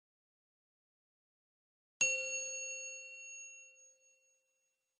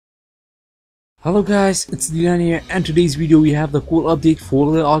Hello guys, it's Dylan here, and today's video we have the cool update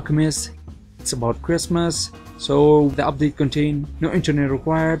for the Alchemist. It's about Christmas, so the update contains no internet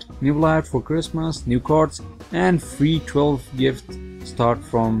required, new light for Christmas, new cards, and free 12 gift start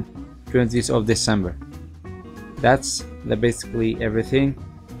from 20th of December. That's basically everything.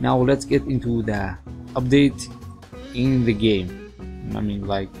 Now let's get into the update in the game.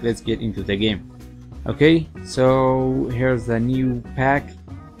 Let's get into the game. Okay, so here's the new pack.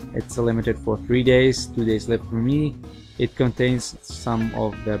 It's limited for 3 days, 2 days left for me. It contains some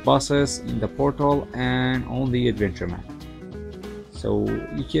of the bosses in the portal and on the adventure map. So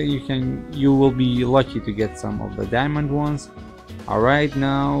you will be lucky to get some of the diamond ones. Alright,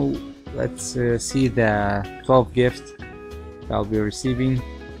 now let's see the 12 gifts I'll be receiving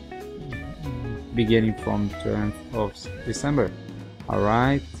beginning from 10th of December.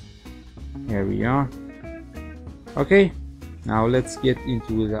 Alright, here we are. Okay, now let's get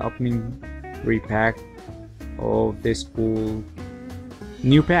into the opening repack of this cool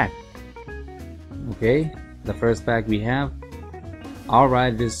new pack. Okay, the first pack we have.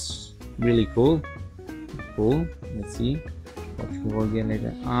 Alright, this is really cool. Let's see what we will get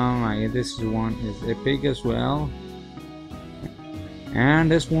later. Oh my god, this one is epic as well.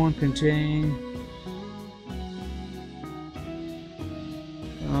 And this one contains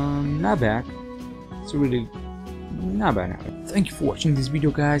not bad. It's really not bad. Thank you for watching this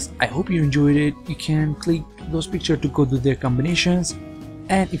video, guys. I hope you enjoyed it. You can click those pictures to go to their combinations,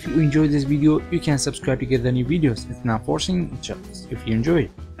 and if you enjoyed this video you can subscribe to get the new videos. It's not forcing, it's just if you enjoy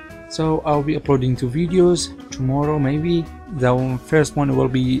it. So I'll be uploading 2 videos tomorrow. Maybe the first one will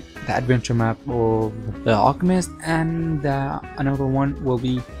be the adventure map of the Alchemist, and another one will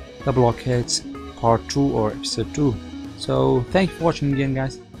be the blockheads part 2 or episode 2. So thank you for watching again,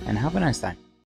 guys, and have a nice time.